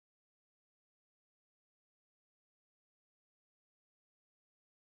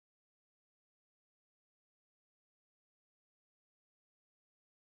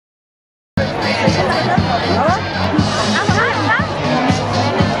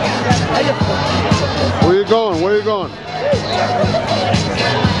LeSoine.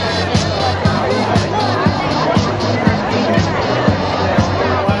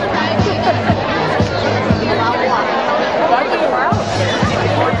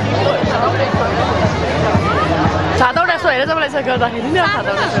 Xả tao ra xuể nó cho mày sợi cờ rồi thì nữa xả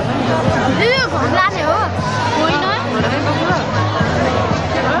tao ra xuể. Đi còn ra nữa. Vui nói.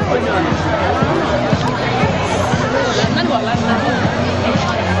 Nó gọi là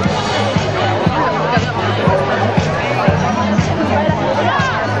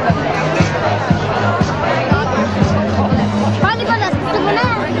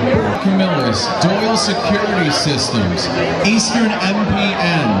Camillus, Doyle Security Systems, Eastern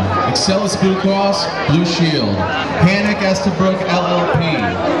MPN, Excellus Blue Cross, Blue Shield, Panic Estabrook LLP,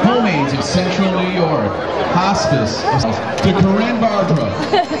 Home Aids of Central New York, Hospice, the Corinne Barbara,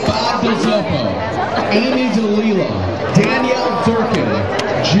 Bob DeZoppo, Amy DeLila, Danielle Durkin,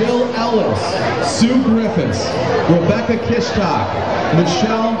 Jill Ellis, Sue Griffiths, Rebecca Kishtok,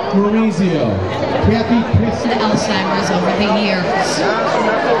 Michelle Maurizio, Kathy Christie. Alzheimer's over the years.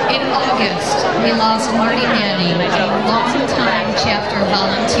 In August, we lost Marty Manning, a long-time chapter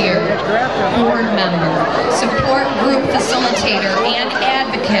volunteer, board member, support group facilitator, and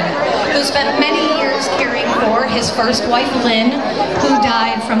advocate who spent many years caring for his first wife, Lynn, who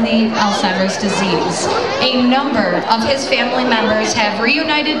died from the Alzheimer's disease. A number of his family members have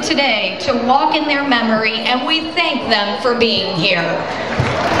reunited today to walk in their memory, and we thank them for being here.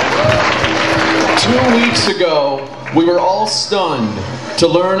 2 weeks ago, we were all stunned to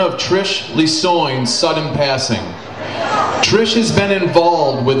learn of Trish LeSoine's sudden passing. Trish has been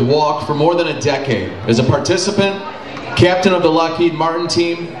involved with Walk for more than a decade as a participant, captain of the Lockheed Martin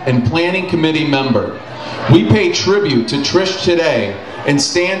team, and planning committee member. We pay tribute to Trish today and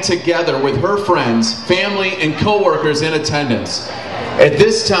stand together with her friends, family, and co-workers in attendance. At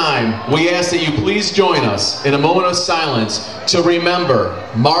this time, we ask that you please join us in a moment of silence to remember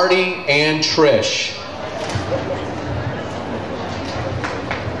Marty and Trish.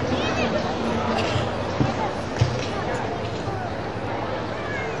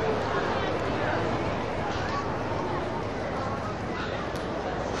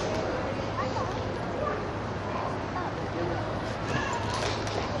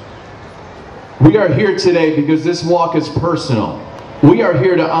 We are here today because this walk is personal. We are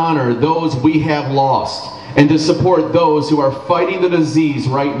here to honor those we have lost and to support those who are fighting the disease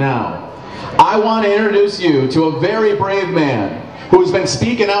right now. I want to introduce you to a very brave man who's been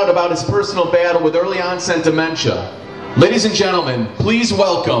speaking out about his personal battle with early onset dementia. Ladies and gentlemen, please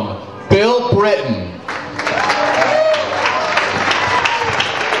welcome Bill Britton.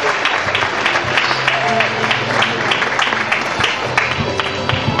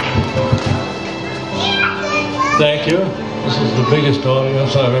 Thank you. This is the biggest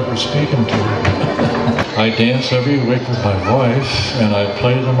audience I've ever spoken to. I dance every week with my wife, and I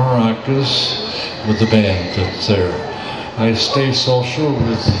play the maracas with the band that's there. I stay social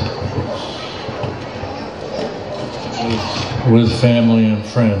with family and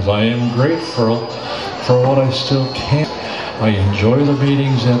friends. I am grateful for what I still can. I enjoy the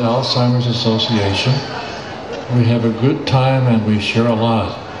meetings at Alzheimer's Association. We have a good time and we share a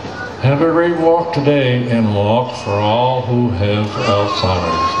lot. Have a great walk today and walk for all who have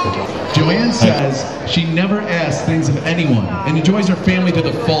Alzheimer's. Joanne says she never asks things of anyone and enjoys her family to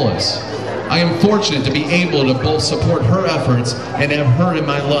the fullest. I am fortunate to be able to both support her efforts and have her in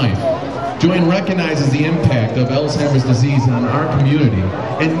my life. Joanne recognizes the impact of Alzheimer's disease on our community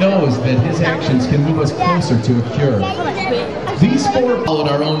and knows that his actions can move us closer to a cure. These four followed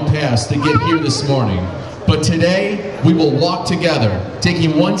our own paths to get here this morning. But today, we will walk together,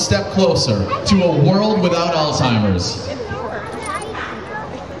 taking one step closer to a world without Alzheimer's.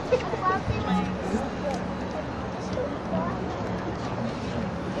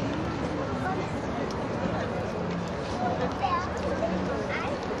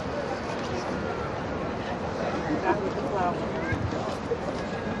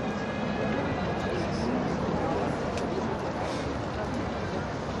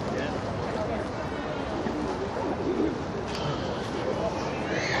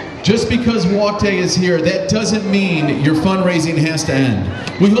 Just because Walk Day is here, that doesn't mean your fundraising has to end.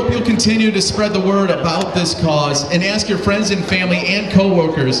 We hope you'll continue to spread the word about this cause and ask your friends and family and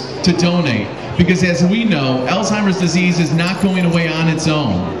co-workers to donate. Because as we know, Alzheimer's disease is not going away on its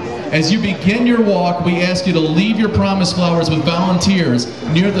own. As you begin your walk, we ask you to leave your promise flowers with volunteers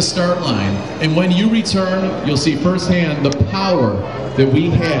near the start line. And when you return, you'll see firsthand the power that we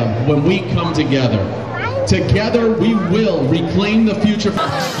have when we come together. Together, we will reclaim the future.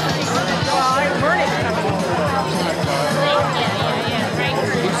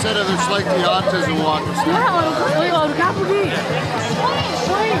 said it's like the autism walk and stuff.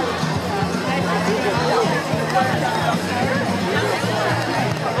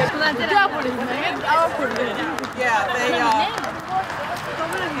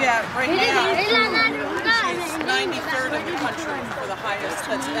 Yeah, right now, she's 93rd in the country for the highest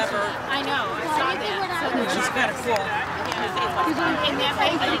that's ever. I know, I saw that. Which is kind of cool.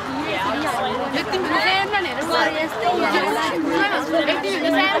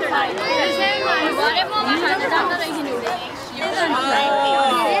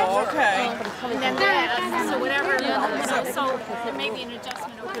 Oh, okay. And then that, so whatever, so there may be an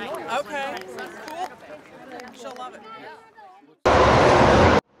adjustment overnight. Okay, cool. She'll love it.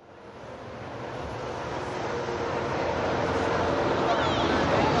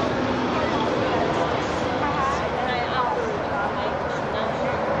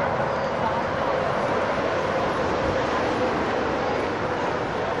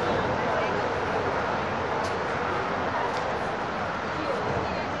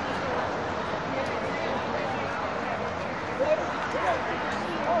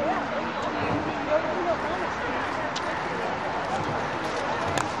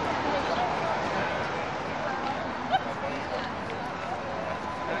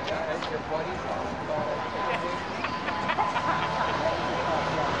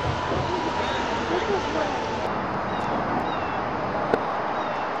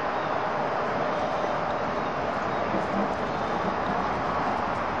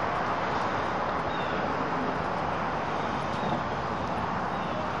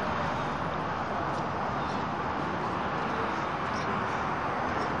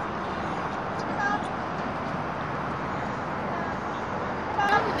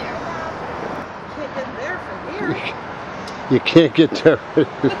 You can't get there.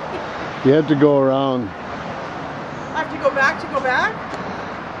 You have to go around. I have to go back to go back?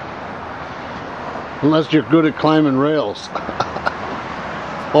 Unless you're good at climbing rails.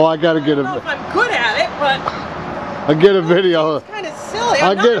 Oh, I gotta get I don't know if I'm good at it, but I'll get a video. it's kind of silly.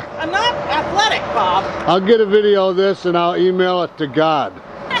 I'm not athletic, Bob. I'll get a video of this and I'll email it to God.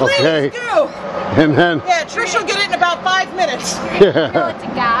 Okay? Please do. And then Yeah, Trish will get it in about 5 minutes. yeah. To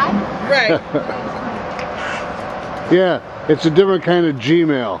God? Right. Yeah, it's a different kind of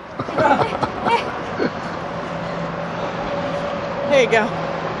Gmail. There you go.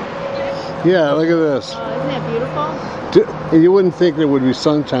 Yeah, look at this. Isn't that beautiful? You wouldn't think there would be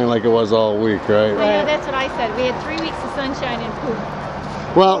sunshine like it was all week, right? Yeah, that's what I said. We had 3 weeks of sunshine and poop.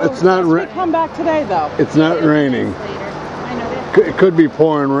 Well, it's not Come back today, though. it's not raining. Later. I know that. It could be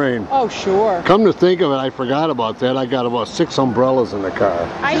pouring rain. Oh, sure. Come to think of it, I forgot about that. I got about 6 umbrellas in the car.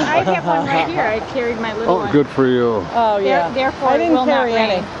 I have one right here. I carried my little Oh, one. good for you. Oh, yeah. Therefore, I it didn't will not carry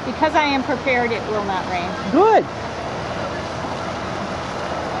rain. any. Because I am prepared, it will not rain. Good.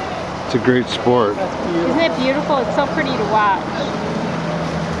 It's a great sport. That's beautiful. Isn't it beautiful? It's so pretty to watch.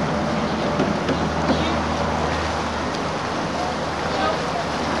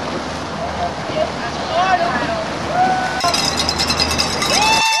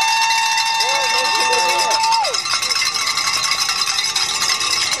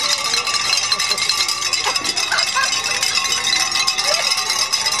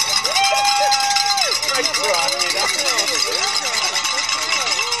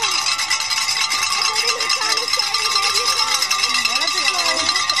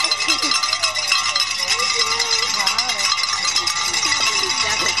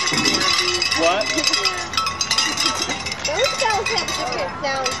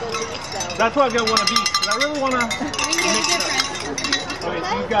 That's what I'm gonna want to be, because I really want to. Okay,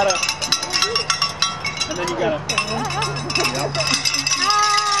 so you gotta, and then you gotta. Yep.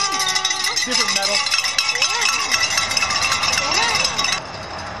 Different metal.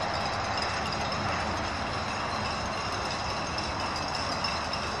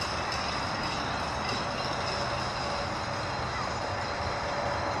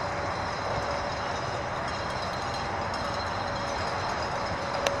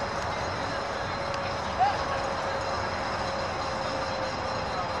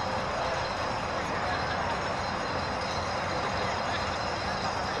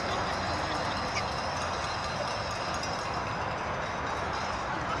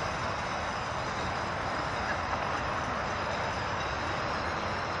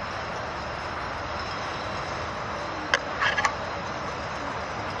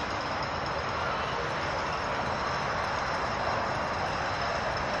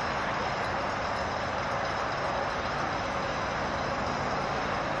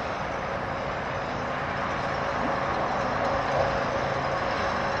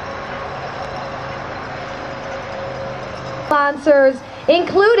 Sponsors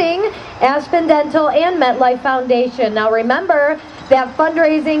including Aspen Dental and MetLife Foundation. Now remember that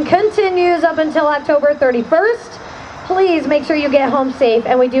fundraising continues up until October 31st. Please make sure you get home safe,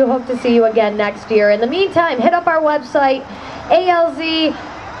 and we do hope to see you again next year. In the meantime, hit up our website, alz.org,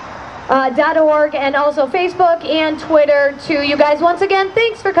 and also Facebook and Twitter too. You guys, once again,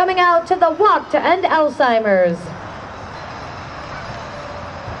 thanks for coming out to the Walk to End Alzheimer's.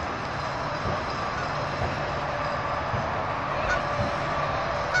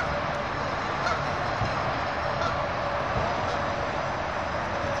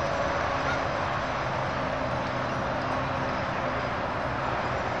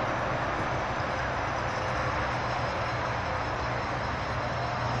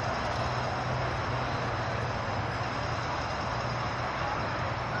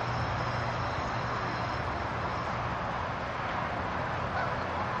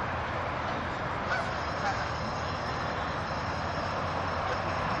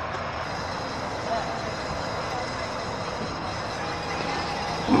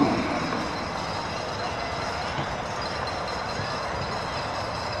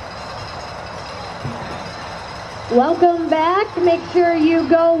 Welcome back. Make sure you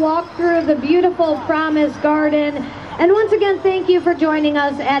go walk through the beautiful Promise Garden. And once again, thank you for joining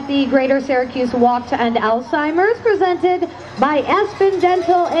us at the Greater Syracuse Walk to End Alzheimer's, presented by Aspen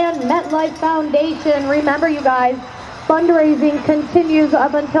Dental and MetLife Foundation. Remember, you guys, fundraising continues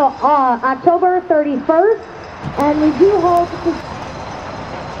up until October 31st, and we do hope to...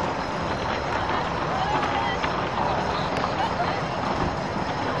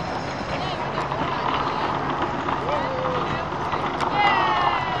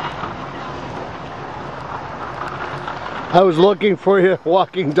 I was looking for you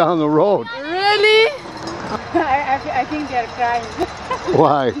walking down the road. Really? I think they're crying.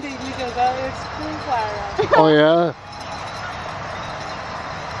 Why? The little girl is too far. Oh yeah?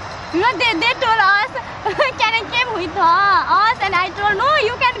 You know, they told us, can I came with us, and I told, no,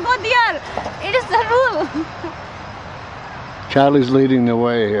 you can go there. It is the rule. Charlie's leading the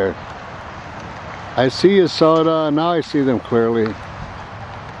way here. I see you, Soda. Now I see them clearly.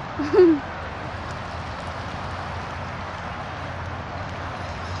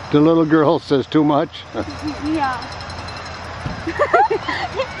 The little girl says too much. Yeah.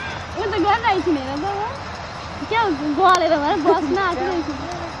 What the gun right here? क्या गोले तो हमारे boss ना आते हैं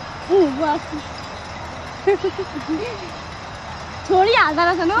boss थोड़ी आता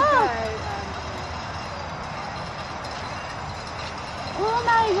रहा सुनो Oh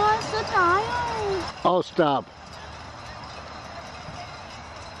my God, so tired. Oh, stop.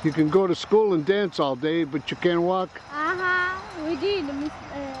 You can go to school and dance all day, but you can't walk? We did, Miss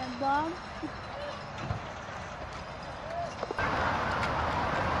Bob.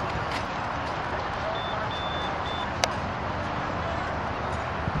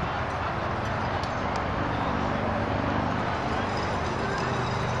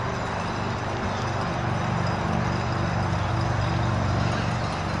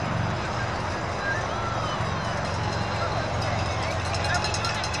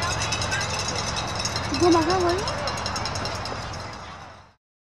 Go back over.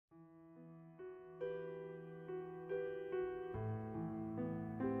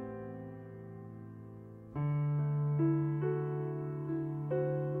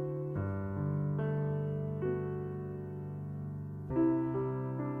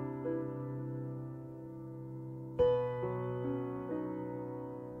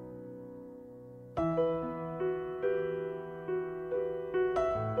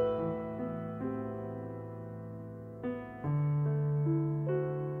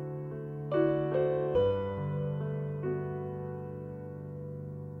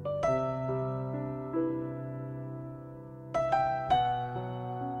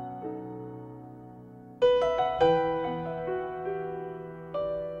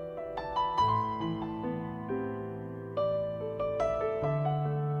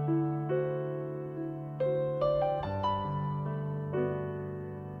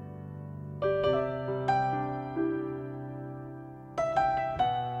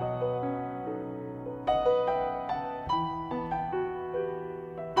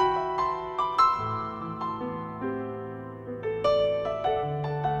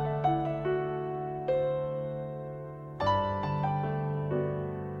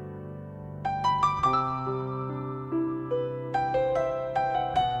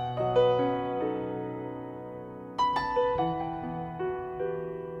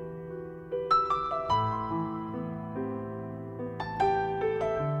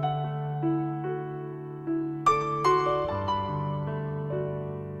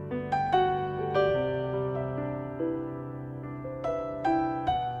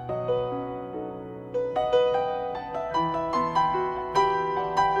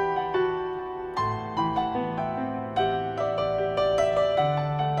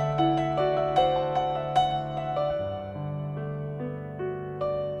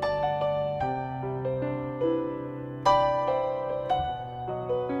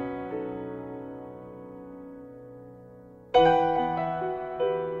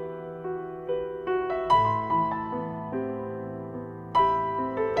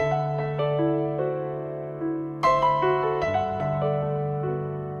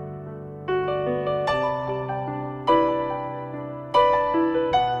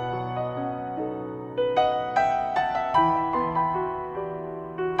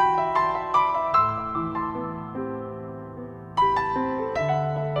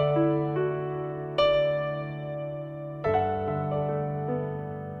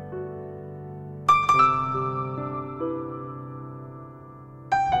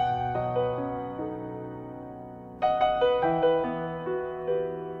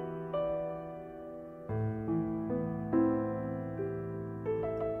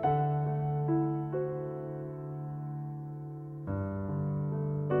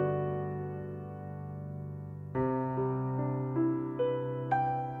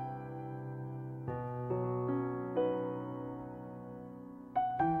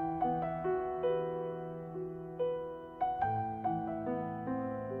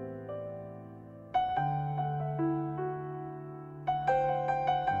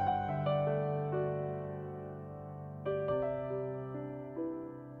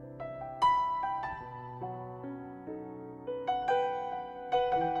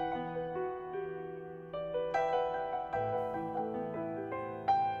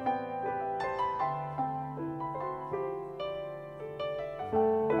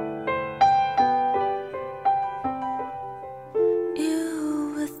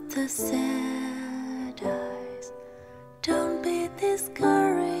 the sad eyes. Don't be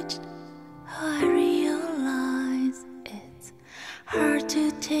discouraged. I realize it's hard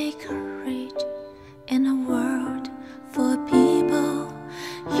to take courage in a world full of people.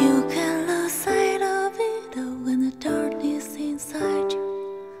 You can lose sight of it when the darkness inside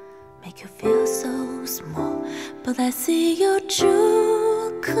you make you feel so small. But I see your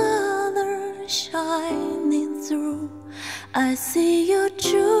true colors shining through. I see your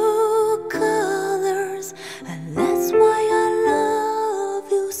true colors, and that's why I love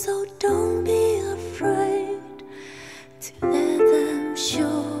you. So don't be afraid to let them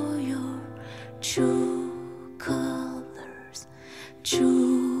show your true colors.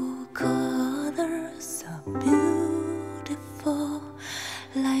 True colors so beautiful,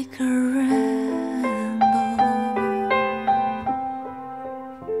 like a rainbow.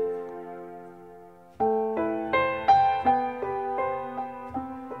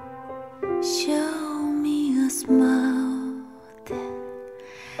 Show me a smile, then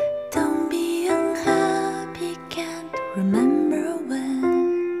don't be unhappy. Can't remember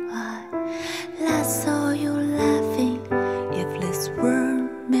when I last saw you laughing. If this world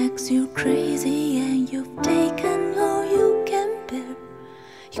makes you crazy and you've taken all you can bear,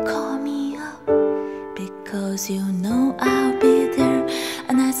 you call me up because you know I'll be there.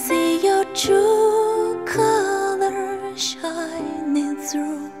 And I see your true colors shining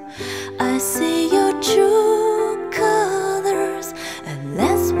through. I see your true colors, and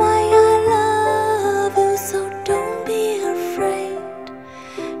that's why I love you. So don't be afraid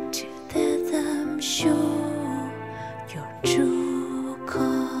to let them show your true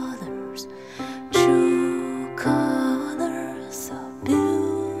colors. True colors so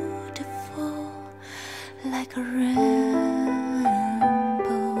beautiful, like a rainbow.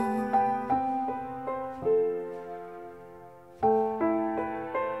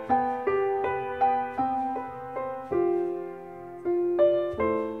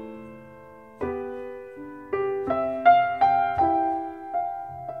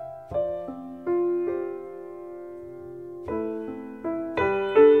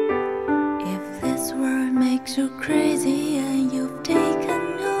 If this world makes you crazy and you've taken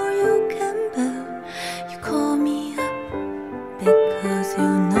all you can bear, you call me up because you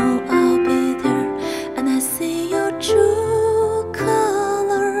know I'll be there. And I see your true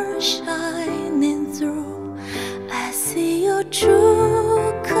colors shining through. I see your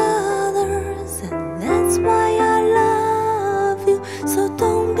true colors, and that's why I love you. So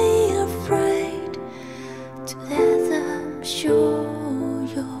don't be afraid to let them show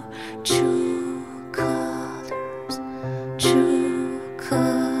your true colors. True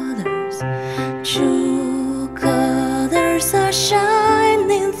colors. True colors are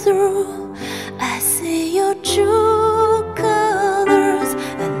shining through. I see your true colors,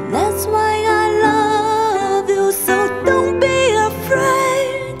 and that's why I love you. So don't be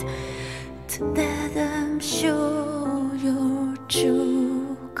afraid to let them show your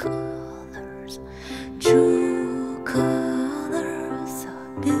true colors.